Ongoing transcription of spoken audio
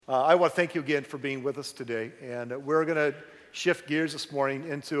I want to thank you again for being with us today. And we're going to shift gears this morning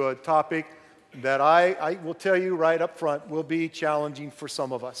into a topic that I will tell you right up front will be challenging for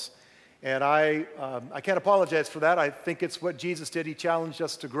some of us. And I can't apologize for that. I think it's what Jesus did. He challenged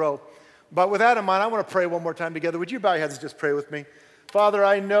us to grow. But with that in mind, I want to pray one more time together. Would you bow your heads and just pray with me? Father,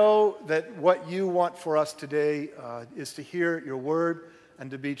 I know that what you want for us today is to hear your word and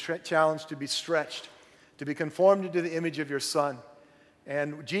to be challenged, to be stretched, to be conformed into the image of your Son.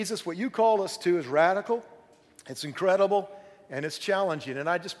 And Jesus, what you call us to is radical, it's incredible, and it's challenging. And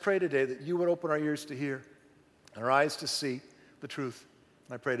I just pray today that you would open our ears to hear, our eyes to see the truth.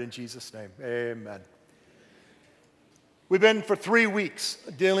 And I pray it in Jesus' name. Amen. We've been for 3 weeks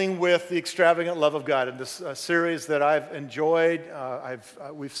dealing with the extravagant love of God in this series that I've enjoyed.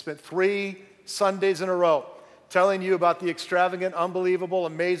 We've spent 3 Sundays in a row telling you about the extravagant, unbelievable,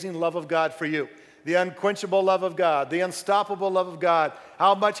 amazing love of God for you. The unquenchable love of God, the unstoppable love of God,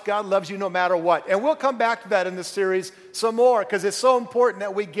 how much God loves you no matter what. And we'll come back to that in this series some more because it's so important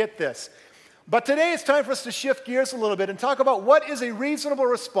that we get this. But today it's time for us to shift gears a little bit and talk about what is a reasonable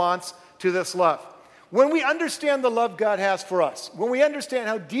response to this love. When we understand the love God has for us, when we understand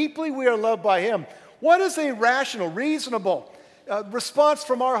how deeply we are loved by Him, what is a rational, reasonable response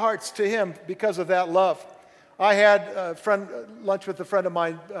from our hearts to Him because of that love? I had lunch with a friend of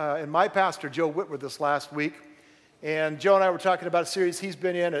mine and my pastor, Joe Whitworth, this last week. And Joe and I were talking about a series he's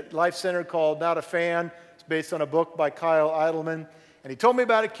been in at Life Center called Not a Fan. It's based on a book by Kyle Idleman. And he told me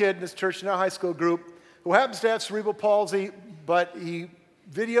about a kid in his church, in our high school group, who happens to have cerebral palsy, but he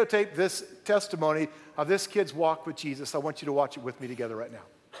videotaped this testimony of this kid's walk with Jesus. I want you to watch it with me together right now.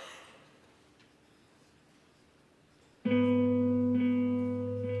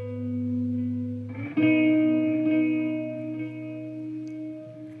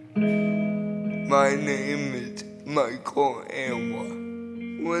 My name is Michael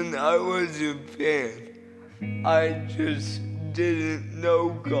Anwa. When I was a fan, I just didn't know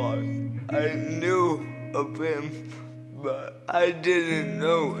God. I knew of Him, but I didn't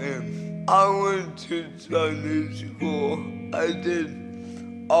know Him. I went to Sunday school. I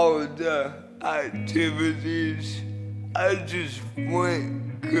did all the activities. I just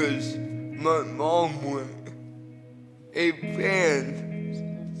went because my mom went. A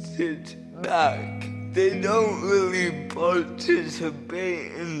fan sits back. They don't really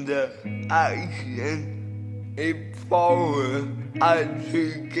participate in the action. A follower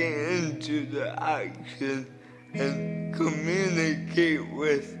actually get into the action and communicate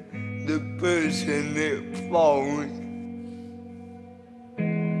with the person they're following.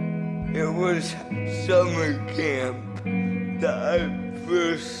 It was summer camp that I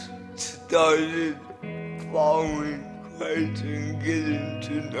first started following Christ and getting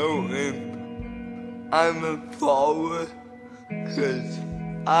to know Him. I'm a follower because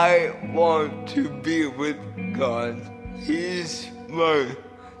I want to be with God. He's my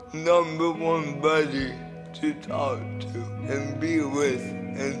number one buddy to talk to and be with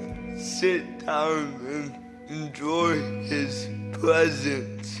and sit down and enjoy His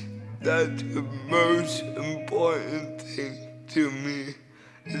presence. That's the most important thing to me,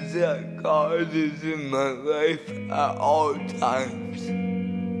 is that God is in my life at all times.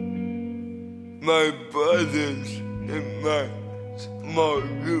 My brothers in my small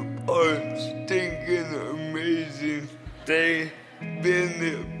group are stinking amazing. They've been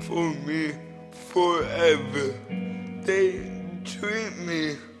there for me forever. They treat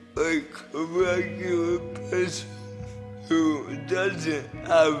me like a regular person who doesn't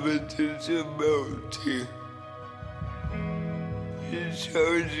have a disability. He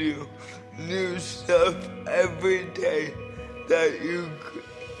shows you new stuff every day that you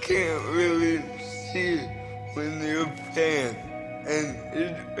can't really see when you're a fan, and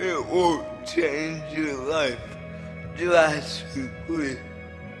it will change your life drastically.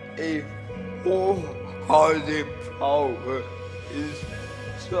 A wholehearted follower is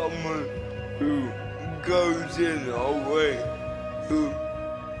someone who goes in our way, who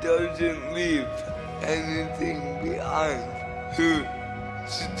doesn't leave anything behind, who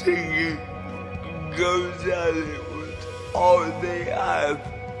goes at it with all they have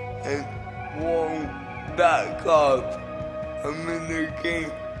and won't back up. I'm in the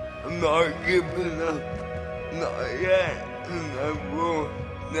game. I'm not giving up. Not yet. And I will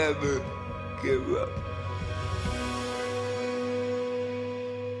never give up.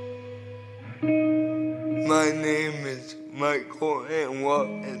 My name is Michael Anwa,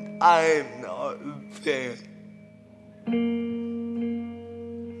 and I am not a fan.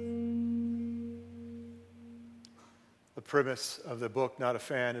 The premise of the book, Not a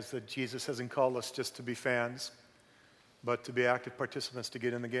Fan, is that Jesus hasn't called us just to be fans. but to be active participants, to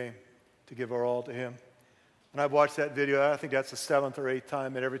get in the game, to give our all to him. And I've watched that video, I think that's the 7th or 8th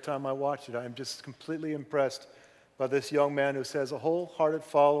time, and every time I watch it, I'm just completely impressed by this young man who says a wholehearted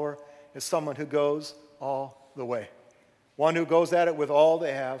follower is someone who goes all the way. One who goes at it with all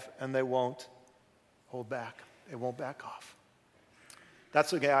they have, and they won't hold back. They won't back off.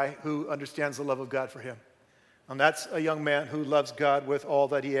 That's a guy who understands the love of God for him. And that's a young man who loves God with all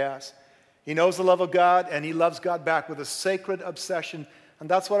that he has. He knows the love of God, and he loves God back with a sacred obsession. And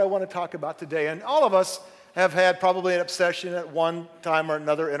that's what I want to talk about today. And all of us have had probably an obsession at one time or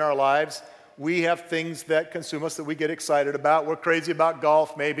another in our lives. We have things that consume us that we get excited about. We're crazy about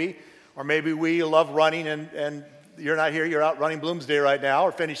golf, maybe. Or maybe we love running, and you're not here, you're out running Bloomsday right now,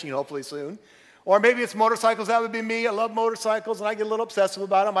 or finishing hopefully soon. Or maybe it's motorcycles. That would be me. I love motorcycles, and I get a little obsessive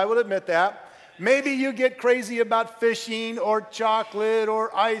about them. I will admit that. Maybe you get crazy about fishing or chocolate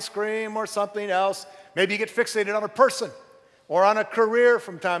or ice cream or something else. Maybe you get fixated on a person or on a career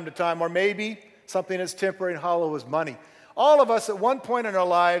from time to time, or maybe something as temporary and hollow as money. All of us at one point in our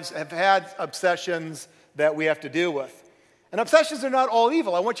lives have had obsessions that we have to deal with. And obsessions are not all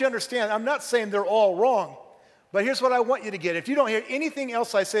evil. I want you to understand, I'm not saying they're all wrong. But here's what I want you to get. If you don't hear anything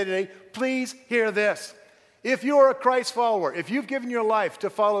else I say today, please hear this. If you're a Christ follower, if you've given your life to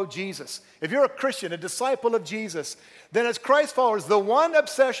follow Jesus, if you're a Christian, a disciple of Jesus, then as Christ followers, the one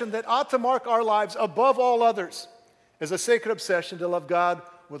obsession that ought to mark our lives above all others is a sacred obsession to love God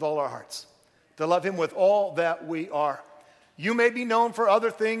with all our hearts, to love him with all that we are. You may be known for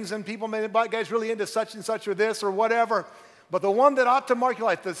other things, and people may be, guys, really into such and such or this or whatever. But the one that ought to mark your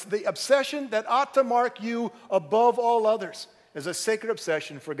life, the obsession that ought to mark you above all others, is a sacred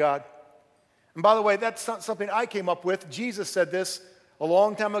obsession for God. And by the way, that's not something I came up with. Jesus said this a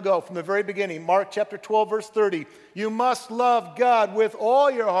long time ago from the very beginning. Mark chapter 12, verse 30. You must love God with all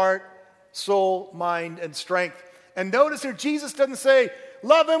your heart, soul, mind, and strength. And notice here, Jesus doesn't say,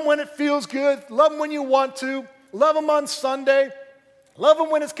 love him when it feels good, love him when you want to, love him on Sunday, love him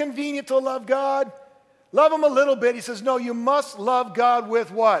when it's convenient to love God. Love him a little bit. He says, no, you must love God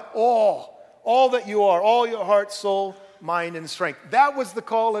with what? All that you are, all your heart, soul, mind, and strength. That was the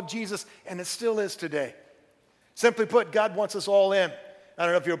call of Jesus, and it still is today. Simply put, God wants us all in. I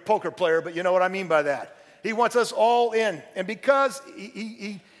don't know if you're a poker player, but you know what I mean by that. He wants us all in. And because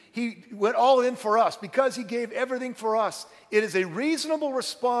he went all in for us, because he gave everything for us, it is a reasonable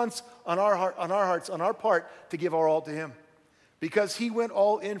response on our hearts, on our part, to give our all to him. Because he went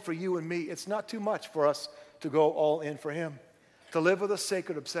all in for you and me. It's not too much for us to go all in for him, to live with a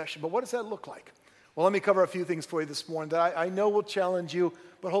sacred obsession. But what does that look like? Well, let me cover a few things for you this morning that I know will challenge you,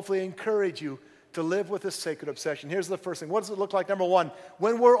 but hopefully encourage you to live with a sacred obsession. Here's the first thing. What does it look like? Number one,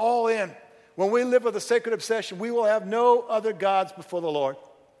 when we're all in, when we live with a sacred obsession, we will have no other gods before the Lord.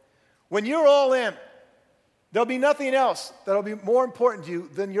 When you're all in, there'll be nothing else that'll be more important to you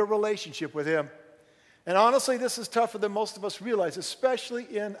than your relationship with him. And honestly, this is tougher than most of us realize, especially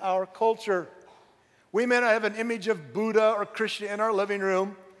in our culture. We may not have an image of Buddha or Krishna in our living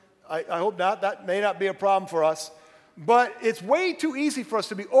room. I hope not. That may not be a problem for us. But it's way too easy for us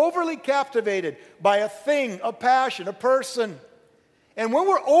to be overly captivated by a thing, a passion, a person. And when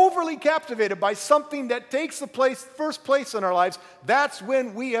we're overly captivated by something that takes the first place in our lives, that's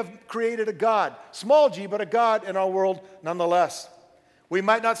when we have created a God. Small g, but a God in our world nonetheless. We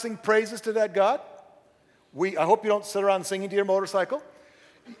might not sing praises to that God. I hope you don't sit around singing to your motorcycle.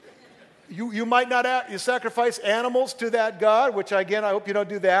 You might not sacrifice animals to that God, which again, I hope you don't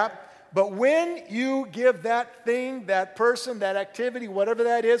do that. But when you give that thing, that person, that activity, whatever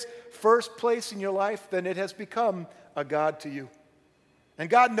that is, first place in your life, then it has become a God to you. And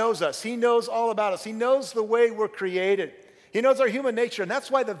God knows us. He knows all about us. He knows the way we're created. He knows our human nature. And that's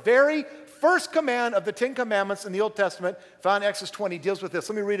why the very first command of the 10 Commandments in the Old Testament, found in Exodus 20, deals with this.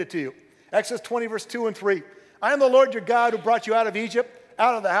 Let me read it to you. Exodus 20, verse 2 and 3. I am the Lord your God who brought you out of Egypt,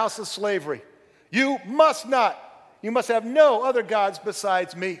 out of the house of slavery. You must have no other gods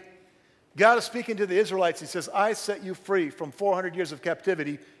besides me. God is speaking to the Israelites. He says, I set you free from 400 years of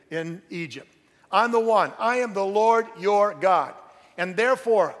captivity in Egypt. I'm the one. I am the Lord your God. And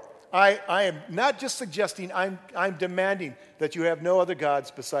therefore, I am not just suggesting, I'm demanding that you have no other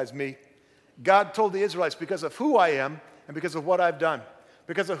gods besides me. God told the Israelites, because of who I am and because of what I've done,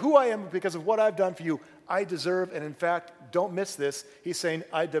 because of who I am, because of what I've done for you, I deserve, and in fact, don't miss this, he's saying,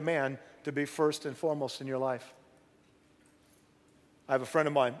 I demand to be first and foremost in your life. I have a friend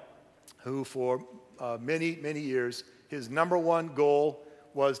of mine who for many, many years, his number one goal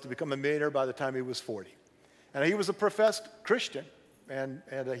was to become a millionaire by the time he was 40. And he was a professed Christian, and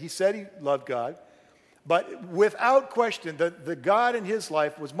he said he loved God. But without question, the God in his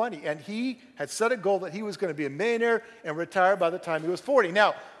life was money. And he had set a goal that he was going to be a millionaire and retire by the time he was 40.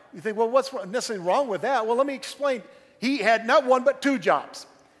 Now, you think, well, what's necessarily wrong with that? Well, let me explain. He had not one but two jobs.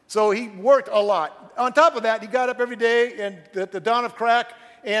 So he worked a lot. On top of that, he got up every day and at the dawn of crack,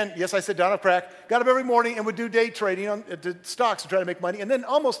 and yes, I said dawn of crack, got up every morning and would do day trading on the stocks to try to make money. And then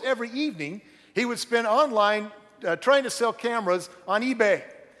almost every evening, he would spend online trying to sell cameras on eBay.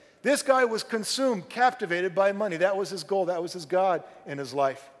 This guy was consumed, captivated by money. That was his goal. That was his God in his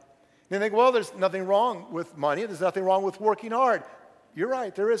life. And you think, well, there's nothing wrong with money. There's nothing wrong with working hard. You're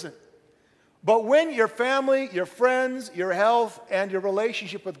right, there isn't. But when your family, your friends, your health, and your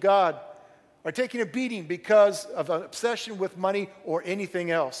relationship with God are taking a beating because of an obsession with money or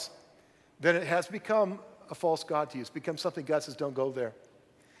anything else, then it has become a false God to you. It's become something God says, don't go there.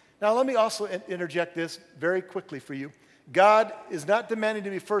 Now, let me also interject this very quickly for you. God is not demanding to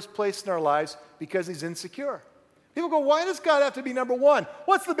be first place in our lives because he's insecure. People go, why does God have to be number one?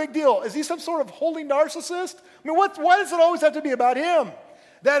 What's the big deal? Is he some sort of holy narcissist? I mean, why does it always have to be about him?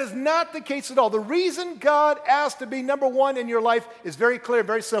 That is not the case at all. The reason God asked to be number one in your life is very clear,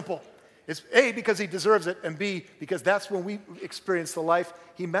 very simple. It's A, because he deserves it, and B, because that's when we experience the life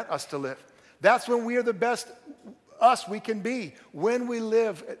he meant us to live. That's when we are the best us we can be, when we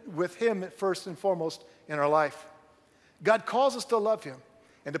live with him first and foremost in our life. God calls us to love him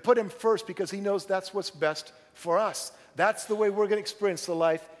and to put him first because he knows that's what's best for us. That's the way we're going to experience the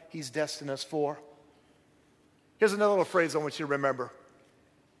life he's destined us for. Here's another little phrase I want you to remember.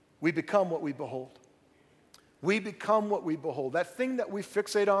 We become what we behold. We become what we behold. That thing that we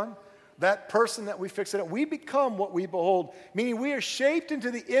fixate on, that person that we fixate on, we become what we behold, meaning we are shaped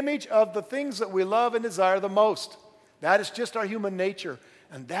into the image of the things that we love and desire the most. That is just our human nature.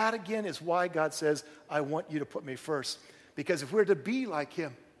 And that, again, is why God says, I want you to put me first. Because if we're to be like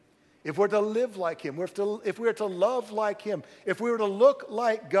him, if we're to live like him, if we're to love like him, if we were to look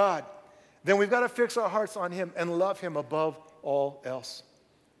like God, then we've got to fix our hearts on him and love him above all else.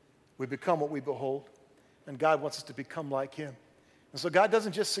 We become what we behold, and God wants us to become like him. And so God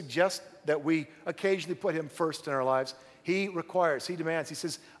doesn't just suggest that we occasionally put him first in our lives. He requires, he demands, he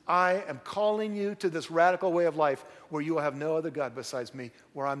says, I am calling you to this radical way of life where you will have no other God besides me,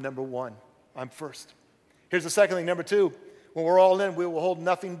 where I'm number one. I'm first. Here's the second thing, number two. When we're all in, we will hold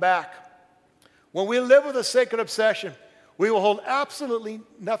nothing back. When we live with a sacred obsession, we will hold absolutely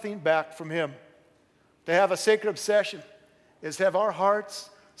nothing back from him. To have a sacred obsession is to have our hearts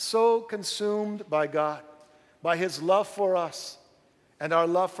so consumed by God, by his love for us and our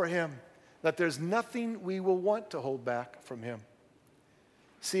love for him, that there's nothing we will want to hold back from him.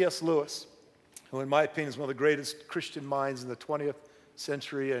 C.S. Lewis, who in my opinion is one of the greatest Christian minds in the 20th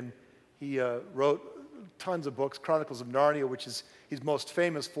century, and he wrote tons of books, Chronicles of Narnia, which is he's most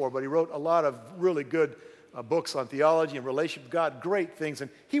famous for, but he wrote a lot of really good books on theology and relationship with God, great things.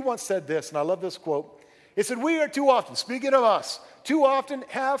 And he once said this, and I love this quote. He said, we are too often, speaking of us, too often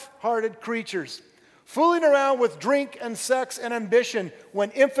half-hearted creatures, fooling around with drink and sex and ambition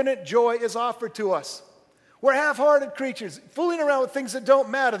when infinite joy is offered to us. We're half-hearted creatures, fooling around with things that don't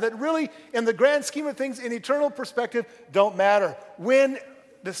matter, that really, in the grand scheme of things, in eternal perspective, don't matter. When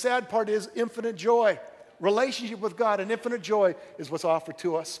the sad part is infinite joy. Relationship with God and infinite joy is what's offered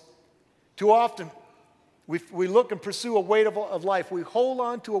to us. Too often, we look and pursue a way of life. We hold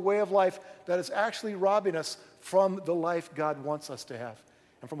on to a way of life that is actually robbing us from the life God wants us to have,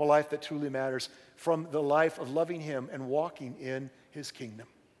 and from a life that truly matters, from the life of loving him and walking in his kingdom.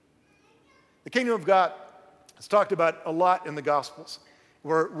 The kingdom of God is talked about a lot in the Gospels.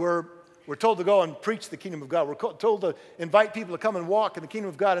 We're told to go and preach the kingdom of God. We're told to invite people to come and walk in the kingdom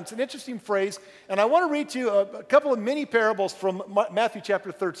of God. And it's an interesting phrase. And I want to read to you a couple of mini parables from Matthew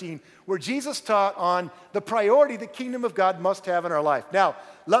chapter 13, where Jesus taught on the priority the kingdom of God must have in our life. Now,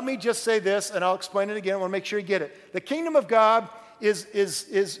 let me just say this, and I'll explain it again. I want to make sure you get it. The kingdom of God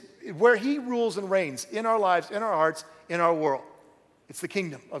is where he rules and reigns in our lives, in our hearts, in our world. It's the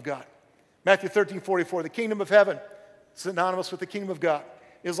kingdom of God. Matthew 13:44, the kingdom of heaven, synonymous with the kingdom of God,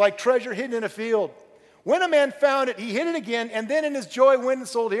 is like treasure hidden in a field. When a man found it, he hid it again, and then in his joy went and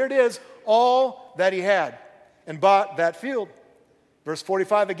sold, here it is, all that he had, and bought that field. Verse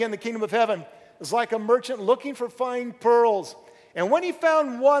 45, again, the kingdom of heaven is like a merchant looking for fine pearls. And when he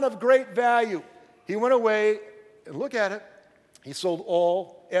found one of great value, he went away, and look at it, he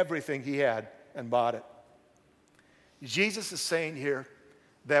sold everything he had, and bought it. Jesus is saying here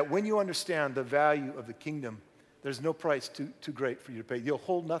that when you understand the value of the kingdom, there's no price too great for you to pay. You'll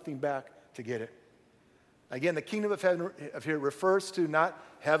hold nothing back to get it. Again, the kingdom of heaven of here refers to not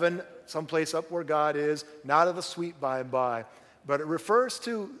heaven, someplace up where God is, not of the sweet by and by, but it refers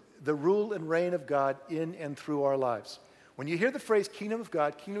to the rule and reign of God in and through our lives. When you hear the phrase kingdom of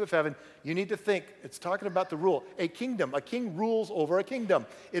God, kingdom of heaven, you need to think it's talking about the rule. A kingdom, a king rules over a kingdom.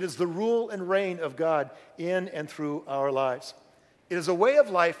 It is the rule and reign of God in and through our lives. It is a way of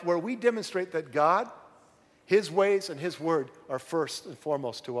life where we demonstrate that God, His ways and His word are first and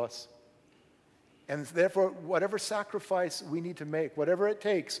foremost to us. And therefore, whatever sacrifice we need to make, whatever it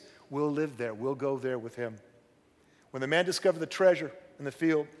takes, we'll live there. We'll go there with Him. When the man discovered the treasure in the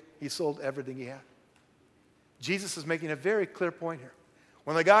field, he sold everything he had. Jesus is making a very clear point here.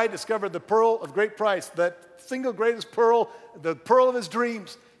 When the guy discovered the pearl of great price, that single greatest pearl, the pearl of his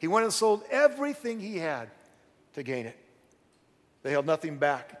dreams, he went and sold everything he had to gain it. They held nothing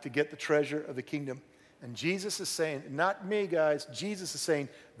back to get the treasure of the kingdom. And Jesus is saying, not me, guys, Jesus is saying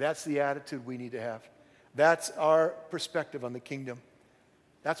that's the attitude we need to have. That's our perspective on the kingdom.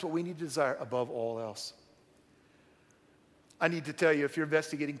 That's what we need to desire above all else. I need to tell you, if you're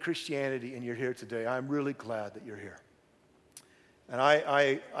investigating Christianity and you're here today, I'm really glad that you're here. And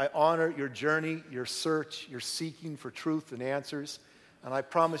I honor your journey, your search, your seeking for truth and answers. And I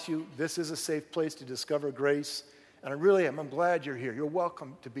promise you, this is a safe place to discover grace. And I really am. I'm glad you're here. You're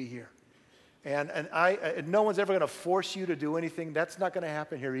welcome to be here. And no one's ever going to force you to do anything. That's not going to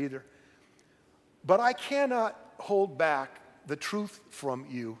happen here either. But I cannot hold back the truth from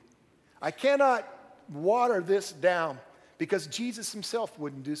you. I cannot water this down because Jesus himself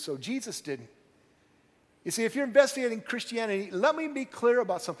wouldn't do so. Jesus didn't. You see, if you're investigating Christianity, let me be clear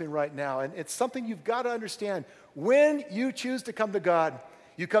about something right now. And it's something you've got to understand. When you choose to come to God,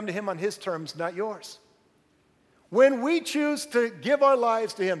 you come to Him on His terms, not yours. When we choose to give our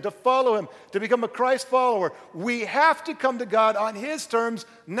lives to Him, to follow Him, to become a Christ follower, we have to come to God on His terms,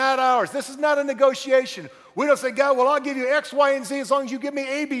 not ours. This is not a negotiation. We don't say, God, well, I'll give you X, Y, and Z as long as you give me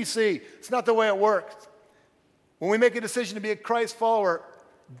A, B, C. It's not the way it works. When we make a decision to be a Christ follower,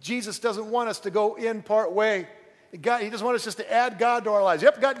 Jesus doesn't want us to go in part way. He doesn't want us just to add God to our lives.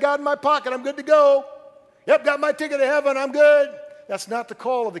 Yep, got God in my pocket, I'm good to go. Yep, got my ticket to heaven, I'm good. That's not the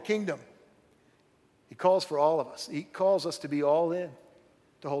call of the kingdom. He calls for all of us. He calls us to be all in,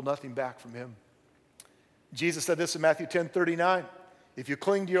 to hold nothing back from Him. Jesus said this in Matthew 10:39. If you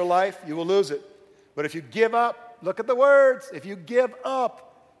cling to your life, you will lose it. But if you give up, look at the words, if you give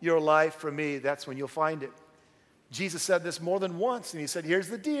up your life for me, that's when you'll find it. Jesus said this more than once, and He said, here's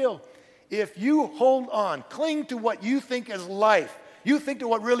the deal. If you hold on, cling to what you think is life, you think to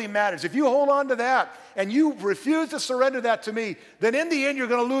what really matters, if you hold on to that and you refuse to surrender that to me, then in the end you're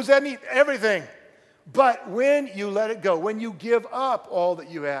going to lose everything. But when you let it go, when you give up all that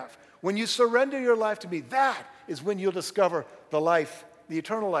you have, when you surrender your life to me, that is when you'll discover the life, the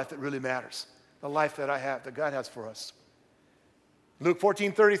eternal life that really matters, the life that I have, that God has for us. Luke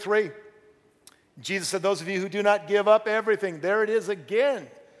 14:33. Jesus said, those of you who do not give up everything, there it is again,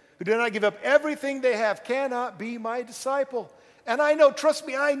 who do not give up everything they have cannot be my disciple. And I know, trust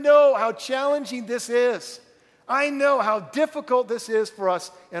me, I know how challenging this is. I know how difficult this is for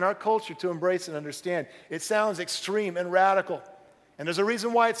us in our culture to embrace and understand. It sounds extreme and radical. And there's a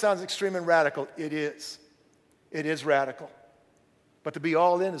reason why it sounds extreme and radical. It is. It is radical. But to be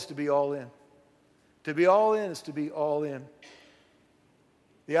all in is to be all in. To be all in is to be all in.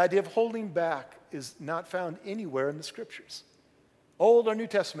 The idea of holding back is not found anywhere in the Scriptures. Old or New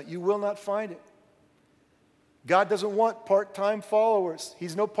Testament, you will not find it. God doesn't want part-time followers.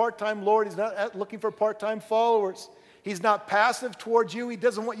 He's no part-time Lord. He's not looking for part-time followers. He's not passive towards you. He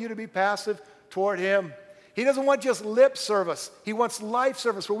doesn't want you to be passive toward Him. He doesn't want just lip service. He wants life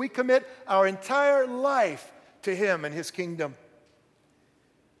service where we commit our entire life to Him and His kingdom.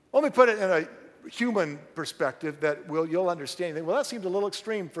 Let me put it in a human perspective that you'll understand. Well, that seems a little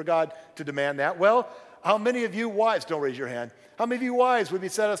extreme for God to demand that. Well, how many of you wives, don't raise your hand, how many of you wives would be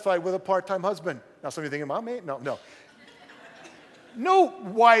satisfied with a part-time husband? Now some of you thinking, Mom, no. No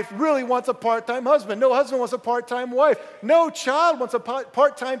wife really wants a part-time husband. No husband wants a part-time wife. No child wants a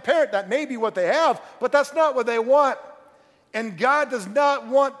part-time parent. That may be what they have, but that's not what they want. And God does not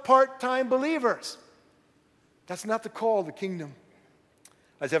want part-time believers. That's not the call of the kingdom.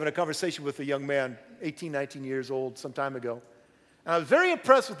 I was having a conversation with a young man, 18, 19 years old, some time ago. And I was very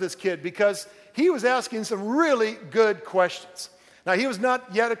impressed with this kid because he was asking some really good questions. Now, he was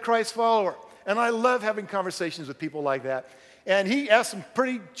not yet a Christ follower, and I love having conversations with people like that. And he asked some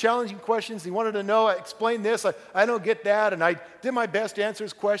pretty challenging questions. He wanted to know, explain this, I don't get that, and I did my best to answer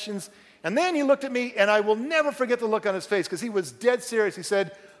his questions. And then he looked at me, and I will never forget the look on his face because he was dead serious. He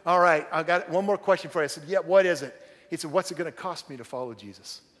said, all right, I got one more question for you. I said, yeah, what is it? He said, what's it going to cost me to follow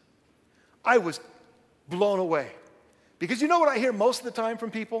Jesus? I was blown away. Because you know what I hear most of the time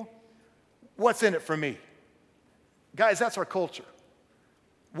from people? What's in it for me? Guys, that's our culture.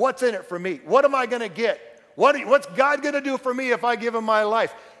 What's in it for me? What am I going to get? What's God going to do for me if I give him my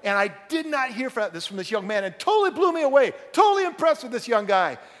life? And I did not hear this from this young man, and totally blew me away. Totally impressed with this young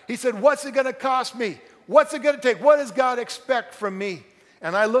guy. He said, what's it going to cost me? What's it going to take? What does God expect from me?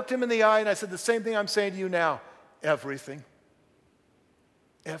 And I looked him in the eye and I said the same thing I'm saying to you now. Everything.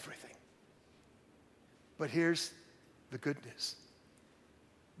 Everything. But here's the good news.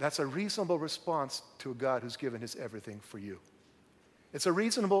 That's a reasonable response to a God who's given his everything for you. It's a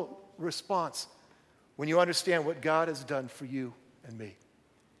reasonable response when you understand what God has done for you and me.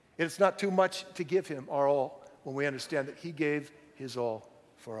 It's not too much to give him our all when we understand that he gave his all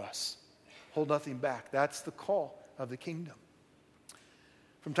for us. Hold nothing back. That's the call of the kingdom.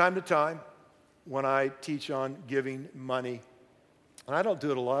 From time to time, when I teach on giving money, and I don't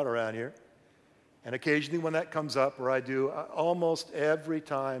do it a lot around here, and occasionally when that comes up, or I do, almost every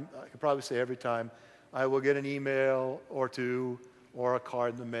time, I could probably say every time, I will get an email or two or a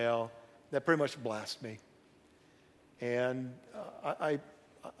card in the mail that pretty much blasts me. And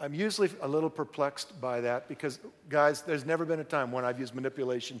I'm usually a little perplexed by that because, guys, there's never been a time when I've used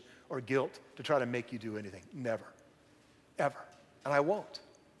manipulation or guilt to try to make you do anything. Never. Ever. And I won't.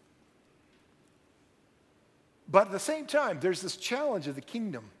 But at the same time, there's this challenge of the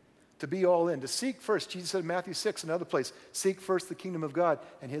kingdom to be all in, to seek first. Jesus said in Matthew 6, another place, seek first the kingdom of God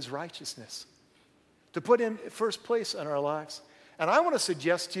and his righteousness. To put him first place in our lives. And I want to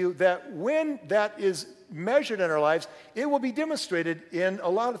suggest to you that when that is measured in our lives, it will be demonstrated in a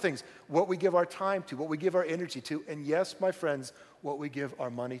lot of things. What we give our time to, what we give our energy to, and yes, my friends, what we give our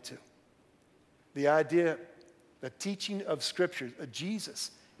money to. The idea, the teaching of Scripture, of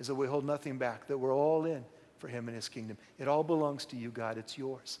Jesus, is that we hold nothing back, that we're all in for him and his kingdom. It all belongs to you, God. It's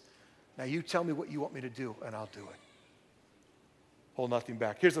yours. Now you tell me what you want me to do, and I'll do it. Hold nothing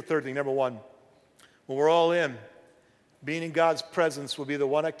back. Here's the third thing. Number one, when we're all in, being in God's presence will be the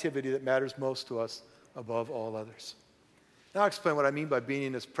one activity that matters most to us above all others. Now I'll explain what I mean by being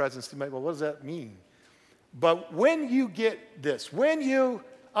in his presence. You might, well, what does that mean? But when you get this, when you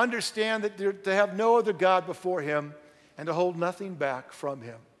understand that to have no other God before him and to hold nothing back from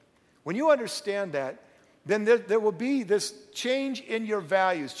him, when you understand that, then there will be this change in your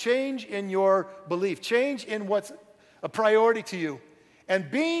values, change in your belief, change in what's a priority to you. And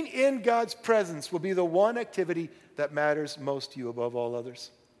being in God's presence will be the one activity that matters most to you above all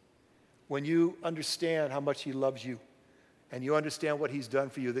others. When you understand how much he loves you and you understand what he's done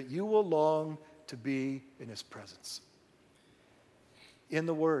for you, that you will long to be in his presence. In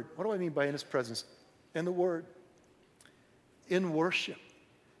the Word. What do I mean by in his presence? In the Word. In worship.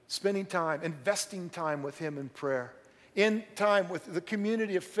 Spending time, investing time with him in prayer. In time with the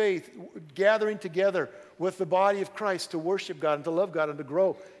community of faith, gathering together with the body of Christ to worship God and to love God and to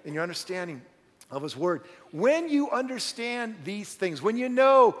grow in your understanding of his word. When you understand these things, when you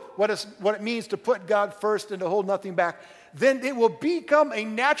know what it means to put God first and to hold nothing back, then it will become a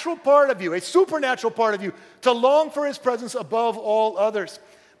natural part of you, a supernatural part of you, to long for his presence above all others.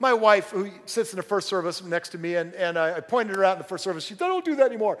 My wife, who sits in the first service next to me, and I pointed her out in the first service. She said, don't do that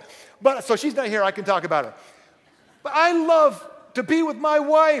anymore. So she's not here. I can talk about her. But I love to be with my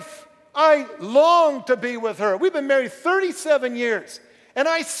wife. I long to be with her. We've been married 37 years. And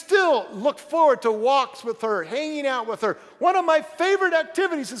I still look forward to walks with her, hanging out with her. One of my favorite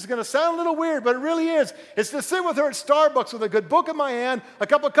activities, this is going to sound a little weird, but it really is to sit with her at Starbucks with a good book in my hand, a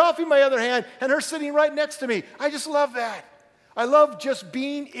cup of coffee in my other hand, and her sitting right next to me. I just love that. I love just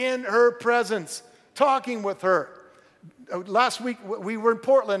being in her presence, talking with her. Last week, we were in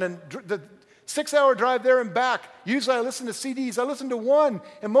Portland, and the 6-hour drive there and back. Usually I listen to CDs. I listen to one,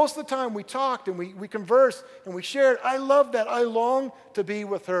 and most of the time we talked and we conversed and we shared. I love that. I long to be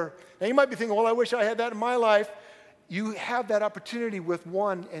with her. Now you might be thinking, well, I wish I had that in my life. You have that opportunity with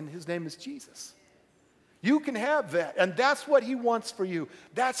one, and his name is Jesus. You can have that, and that's what he wants for you.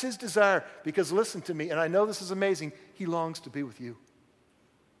 That's his desire, because listen to me, and I know this is amazing, he longs to be with you.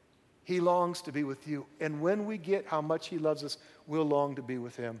 He longs to be with you, and when we get how much he loves us, we'll long to be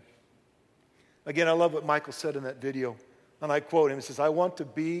with him. Again, I love what Michael said in that video, and I quote him. He says, I want to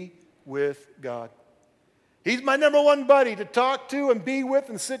be with God. He's my number one buddy to talk to and be with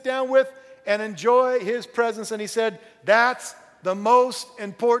and sit down with and enjoy his presence. And he said, that's the most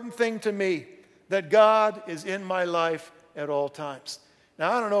important thing to me, that God is in my life at all times.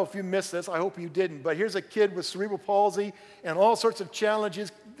 Now, I don't know if you missed this. I hope you didn't. But here's a kid with cerebral palsy and all sorts of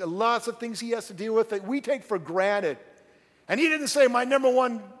challenges, lots of things he has to deal with that we take for granted. And he didn't say my number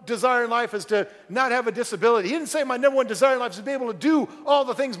one desire in life is to not have a disability. He didn't say my number one desire in life is to be able to do all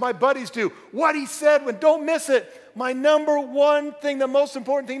the things my buddies do. What he said, don't miss it, my number one thing, the most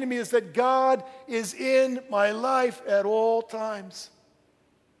important thing to me is that God is in my life at all times.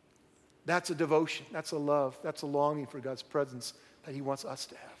 That's a devotion. That's a love. That's a longing for God's presence that he wants us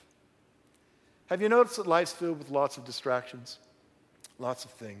to have. Have you noticed that life's filled with lots of distractions? Lots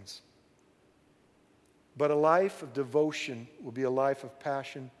of things. But a life of devotion will be a life of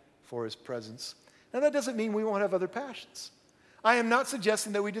passion for his presence. Now, that doesn't mean we won't have other passions. I am not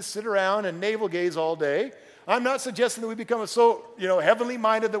suggesting that we just sit around and navel gaze all day. I'm not suggesting that we become so, heavenly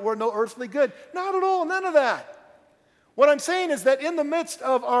minded that we're no earthly good. Not at all, none of that. What I'm saying is that in the midst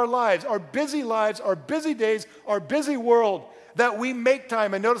of our lives, our busy days, our busy world, that we make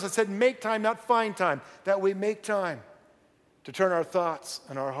time. And notice I said make time, not find time. That we make time to turn our thoughts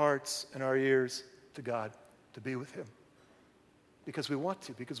and our hearts and our ears to God, to be with him. Because we want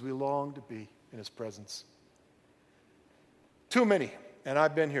to, because we long to be in his presence. Too many, and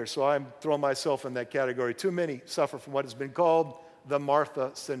I've been here, so I'm throwing myself in that category. Too many suffer from what has been called the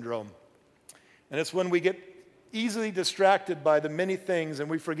Martha syndrome. And it's when we get easily distracted by the many things and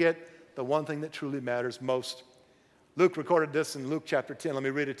we forget the one thing that truly matters most. Luke recorded this in Luke chapter 10. Let me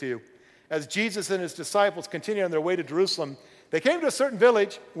read it to you. As Jesus and his disciples continued on their way to Jerusalem, they came to a certain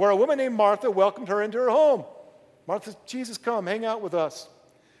village where a woman named Martha welcomed her into her home. Martha, Jesus, come, hang out with us.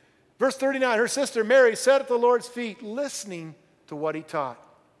 Verse 39, her sister Mary sat at the Lord's feet, listening to what he taught.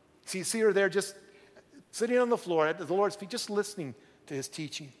 So you see her there just sitting on the floor at the Lord's feet, just listening to his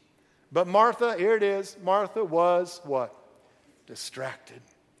teaching. But Martha, here it is, Martha was what? Distracted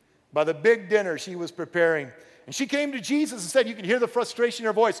by the big dinner she was preparing. And she came to Jesus and said, you can hear the frustration in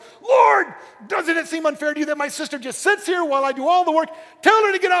her voice. Lord, doesn't it seem unfair to you that my sister just sits here while I do all the work? Tell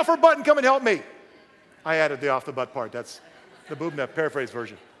her to get off her butt and come and help me. I added the off the butt part. That's the Bubna paraphrase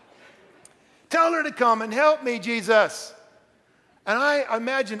version. Tell her to come and help me, Jesus. And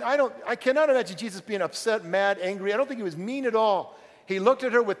I cannot imagine Jesus being upset, mad, angry. I don't think he was mean at all. He looked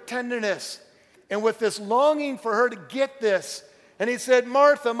at her with tenderness and with this longing for her to get this. And he said,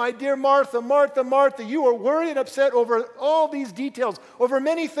 Martha, my dear Martha, Martha, Martha, you are worried and upset over all these details, over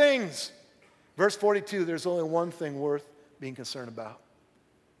many things. Verse 42, there's only one thing worth being concerned about.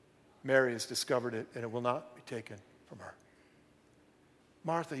 Mary has discovered it, and it will not be taken from her.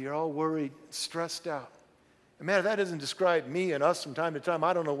 Martha, you're all worried, stressed out. And man, if that doesn't describe me and us from time to time,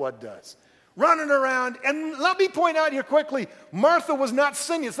 I don't know what does. Running around, and let me point out here quickly, Martha was not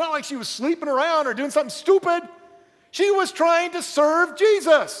sinning. It's not like she was sleeping around or doing something stupid. She was trying to serve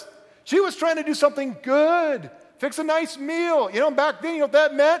Jesus. She was trying to do something good, fix a nice meal. Back then, you know what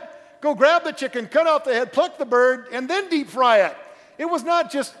that meant? Go grab the chicken, cut off the head, pluck the bird, and then deep fry it. It was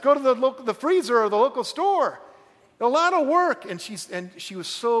not just go to the freezer or the local store. A lot of work, and she was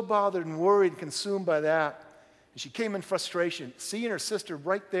so bothered and worried and consumed by that. And she came in frustration, seeing her sister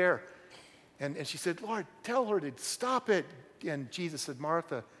right there. And she said, Lord, tell her to stop it. And Jesus said,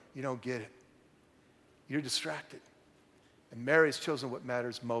 Martha, you don't get it. You're distracted. And Mary's chosen what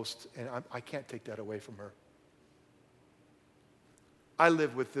matters most, and I can't take that away from her. I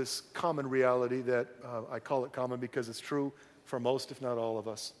live with this common reality that I call it common because it's true for most, if not all of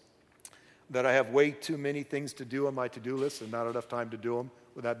us, that I have way too many things to do on my to-do list and not enough time to do them.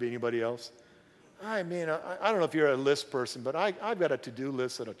 Would that be anybody else? I mean, I don't know if you're a list person, but I've got a to-do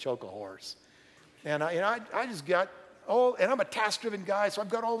list and a choke a horse. And I just got and I'm a task-driven guy, so I've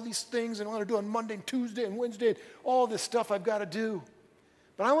got all these things and I want to do on Monday and Tuesday and Wednesday, all this stuff I've got to do.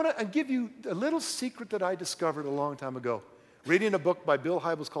 But I want to give you a little secret that I discovered a long time ago. Reading a book by Bill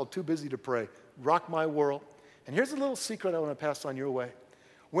Hybels called Too Busy to Pray, rocked my world. And here's a little secret I want to pass on your way.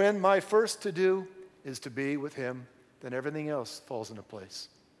 When my first to-do is to be with him, then everything else falls into place.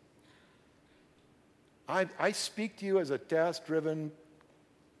 I speak to you as a task-driven,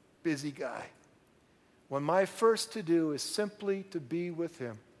 busy guy. When my first to-do is simply to be with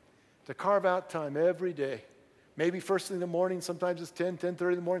him, to carve out time every day, maybe first thing in the morning, sometimes it's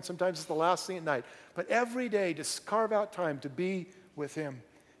 10:30 in the morning, sometimes it's the last thing at night, but every day just carve out time to be with him,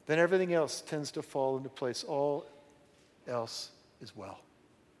 then everything else tends to fall into place. All else is well.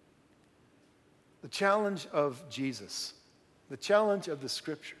 The challenge of Jesus, the challenge of the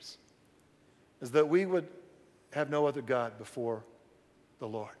Scriptures, is that we would have no other God before the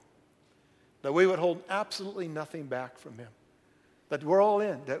Lord. That we would hold absolutely nothing back from him. That we're all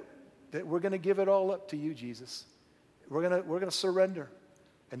in, that we're going to give it all up to you, Jesus. We're going to surrender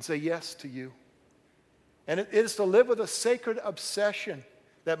and say yes to you. And it is to live with a sacred obsession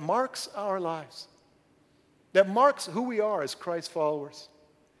that marks our lives, that marks who we are as Christ followers.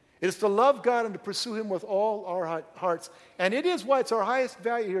 It is to love God and to pursue him with all our hearts. And it is why it's our highest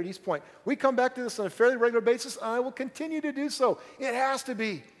value here at East Point. We come back to this on a fairly regular basis, and I will continue to do so. It has to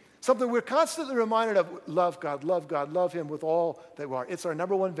be something we're constantly reminded of. Love God, love him with all that we are. It's our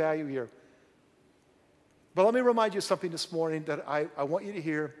number one value here. But let me remind you of something this morning that I want you to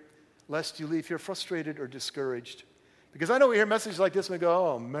hear. lest you leave here frustrated or discouraged. Because I know we hear messages like this and we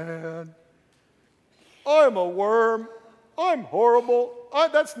go, oh man, I'm a worm. I'm horrible.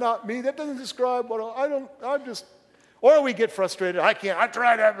 That's not me. That doesn't describe what or we get frustrated. I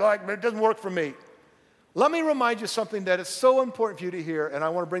tried that, but it doesn't work for me. Let me remind you something that is so important for you to hear, and I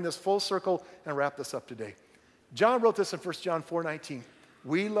want to bring this full circle and wrap this up today. John wrote this in 1 John 4:19.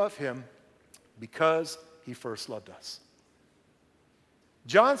 We love him because he first loved us.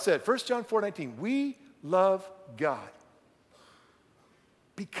 John said, 1 John 4:19, we love God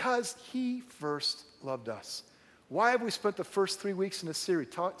because he first loved us. Why have we spent the first 3 weeks in this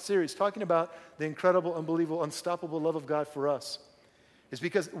series talking about the incredible, unbelievable, unstoppable love of God for us? It's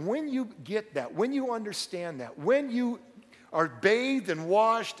because when you get that, when you understand that, when you are bathed and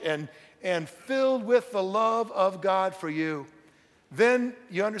washed and filled with the love of God for you, then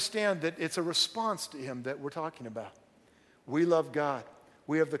you understand that it's a response to him that we're talking about. We love God.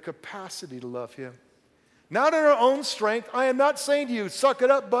 We have the capacity to love him. Not in our own strength. I am not saying to you, suck it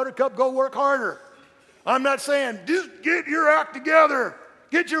up, buttercup, go work harder. I'm not saying, just get your act together.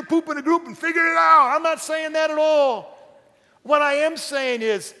 Get your poop in a group and figure it out. I'm not saying that at all. What I am saying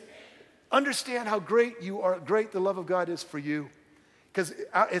is, understand how great the love of God is for you. Because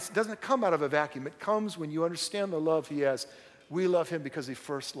it doesn't come out of a vacuum. It comes when you understand the love he has. We love him because he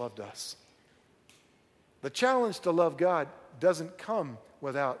first loved us. The challenge to love God doesn't come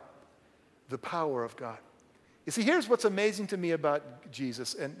without the power of God. You see, here's what's amazing to me about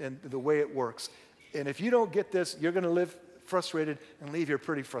Jesus and the way it works. And if you don't get this, you're going to live frustrated and leave here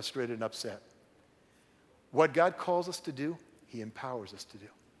pretty frustrated and upset. What God calls us to do, he empowers us to do.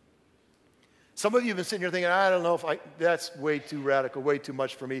 Some of you have been sitting here thinking, I don't know if that's way too radical, way too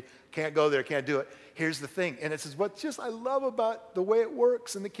much for me. Can't go there, can't do it. Here's the thing, and this is what just I love about the way it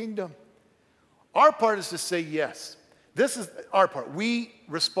works in the kingdom. Our part is to say yes. This is our part. We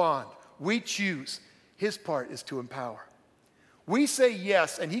respond. We choose. His part is to empower. We say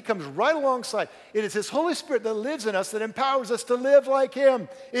yes, and he comes right alongside. It is his Holy Spirit that lives in us that empowers us to live like him.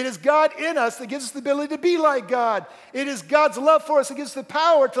 It is God in us that gives us the ability to be like God. It is God's love for us that gives us the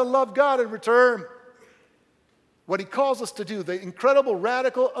power to love God in return. What he calls us to do, the incredible,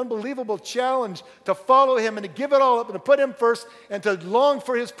 radical, unbelievable challenge to follow him and to give it all up and to put him first and to long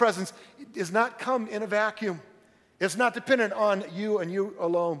for his presence, does not come in a vacuum. It's not dependent on you and you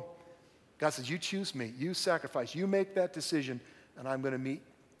alone. God says, you choose me, you sacrifice, you make that decision, and I'm going to meet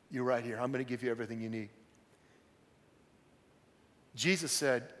you right here. I'm going to give you everything you need. Jesus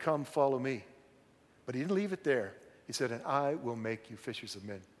said, come follow me. But he didn't leave it there. He said, and I will make you fishers of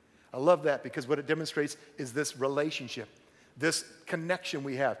men. I love that because what it demonstrates is this relationship, this connection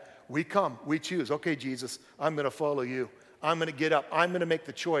we have. We come, we choose. Okay, Jesus, I'm going to follow you. I'm going to get up. I'm going to make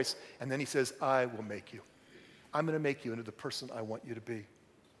the choice. And then he says, I will make you. I'm going to make you into the person I want you to be.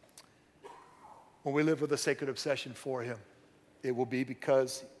 When we live with a sacred obsession for him, it will be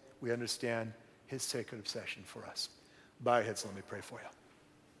because we understand his sacred obsession for us. Bow your heads, let me pray for you.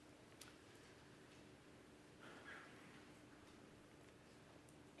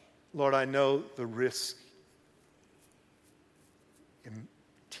 Lord, I know the risk in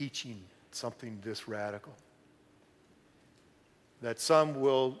teaching something this radical. That some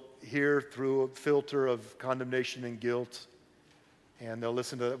will hear through a filter of condemnation and guilt, and they'll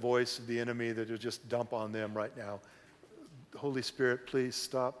listen to that voice of the enemy that will just dump on them right now. Holy Spirit, please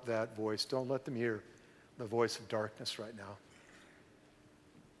stop that voice. Don't let them hear the voice of darkness right now.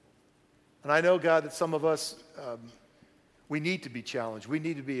 And I know, God, that some of us, we need to be challenged. We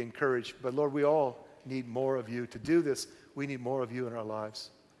need to be encouraged. But Lord, we all need more of you. To do this, we need more of you in our lives.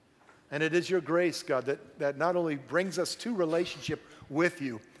 And it is your grace, God, that not only brings us to relationship with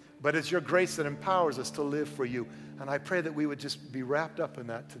you, but it's your grace that empowers us to live for you. And I pray that we would just be wrapped up in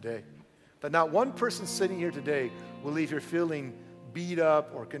that today. That not one person sitting here today will leave here feeling beat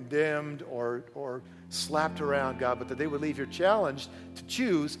up or condemned or slapped around, God, but that they would leave here challenged to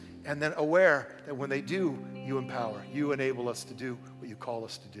choose and then aware that when they do, you empower. You enable us to do what you call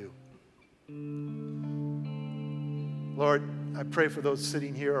us to do. Lord, I pray for those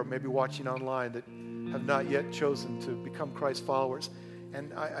sitting here or maybe watching online that have not yet chosen to become Christ followers.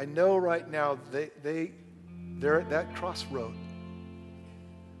 And I know right now they're at that crossroad,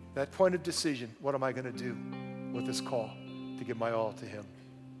 that point of decision. What am I going to do with this call to give my all to him?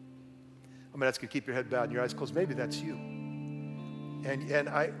 I'm going to ask you to keep your head bowed and your eyes closed. Maybe that's you. And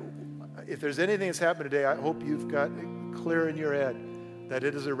if there's anything that's happened today, I hope you've got it clear in your head that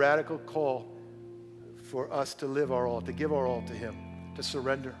it is a radical call for us to live our all, to give our all to him, to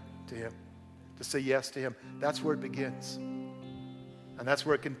surrender to him, to say yes to him. That's where it begins. And that's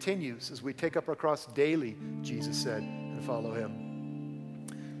where it continues as we take up our cross daily, Jesus said, and follow him.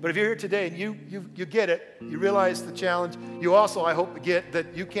 But if you're here today and you get it, you realize the challenge, you also, I hope, get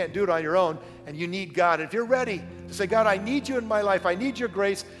that you can't do it on your own and you need God. And if you're ready to say, God, I need you in my life, I need your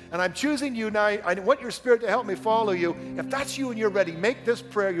grace, and I'm choosing you now, I want your Spirit to help me follow you. If that's you and you're ready, make this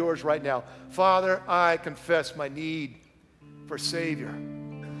prayer yours right now. Father, I confess my need for Savior.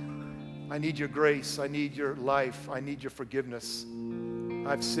 I need your grace. I need your life. I need your forgiveness.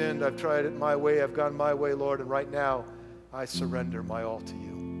 I've sinned. I've tried it my way. I've gone my way, Lord, and right now I surrender my all to you.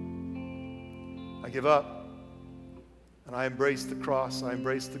 I give up, and I embrace the cross. I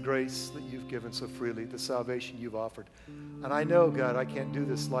embrace the grace that you've given so freely, the salvation you've offered. And I know, God, I can't do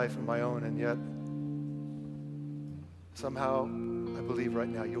this life on my own, and yet somehow I believe right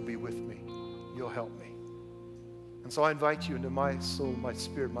now you'll be with me. You'll help me. And so I invite you into my soul, my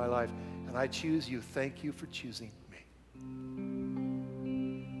spirit, my life, and I choose you. Thank you for choosing me.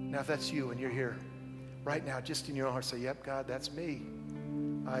 Now, if that's you and you're here right now, just in your own heart, say, yep, God, that's me.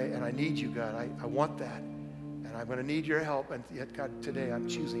 And I need you, God. I want that. And I'm going to need your help. And yet, God, today I'm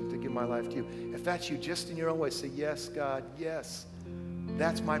choosing to give my life to you. If that's you, just in your own way, say, yes, God, yes.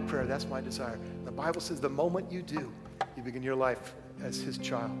 That's my prayer. That's my desire. The Bible says the moment you do, you begin your life as his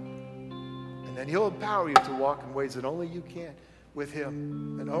child. And then he'll empower you to walk in ways that only you can with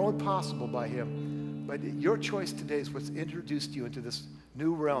him and only possible by him. But your choice today is what's introduced you into this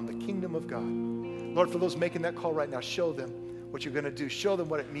new realm, the kingdom of God. Lord, for those making that call right now, show them what you're going to do. Show them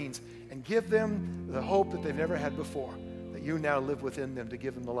what it means and give them the hope that they've never had before, that you now live within them to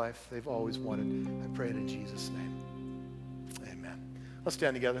give them the life they've always wanted. I pray it in Jesus' name. Amen. Let's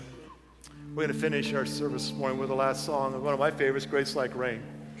stand together. We're going to finish our service this morning with the last song of one of my favorites, Grace Like Rain.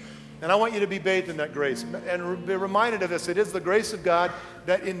 And I want you to be bathed in that grace and be reminded of this. It is the grace of God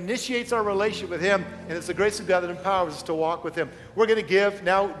that initiates our relationship with him, and it's the grace of God that empowers us to walk with him. We're going to give.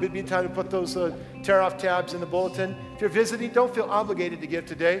 Now would be time to put those tear-off tabs in the bulletin. If you're visiting, don't feel obligated to give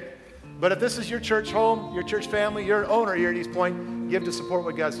today. But if this is your church home, your church family, you're an owner here at East Point, give to support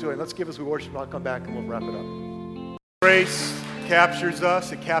what God's doing. Let's give as we worship, and I'll come back and we'll wrap it up. Grace captures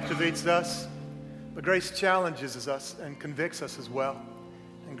us. It captivates us. But grace challenges us and convicts us as well.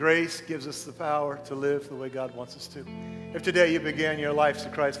 And grace gives us the power to live the way God wants us to. If today you began your life as a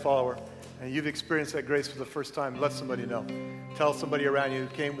Christ follower and you've experienced that grace for the first time, let somebody know. Tell somebody around you who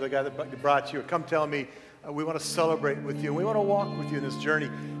came with the guy that brought you, or come tell me. We want to celebrate with you. We want to walk with you in this journey.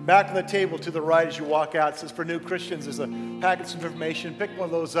 Back on the table to the right as you walk out, it says for new Christians, there's a packet of information. Pick one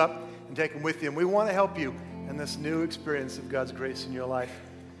of those up and take them with you. And we want to help you in this new experience of God's grace in your life.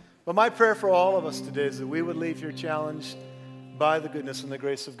 But my prayer for all of us today is that we would leave here challenged by the goodness and the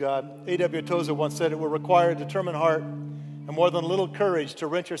grace of God. A.W. Tozer once said, it will require a determined heart and more than a little courage to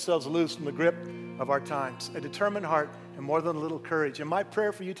wrench ourselves loose from the grip of our times. A determined heart and more than a little courage. And my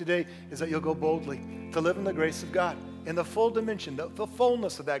prayer for you today is that you'll go boldly to live in the grace of God, in the full dimension, the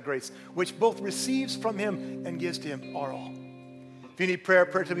fullness of that grace, which both receives from him and gives to him our all. If you need prayer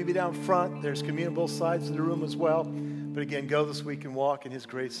to be down front. There's communion on both sides of the room as well. But again, go this week and walk in his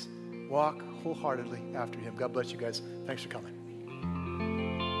grace. Walk wholeheartedly after him. God bless you guys. Thanks for coming.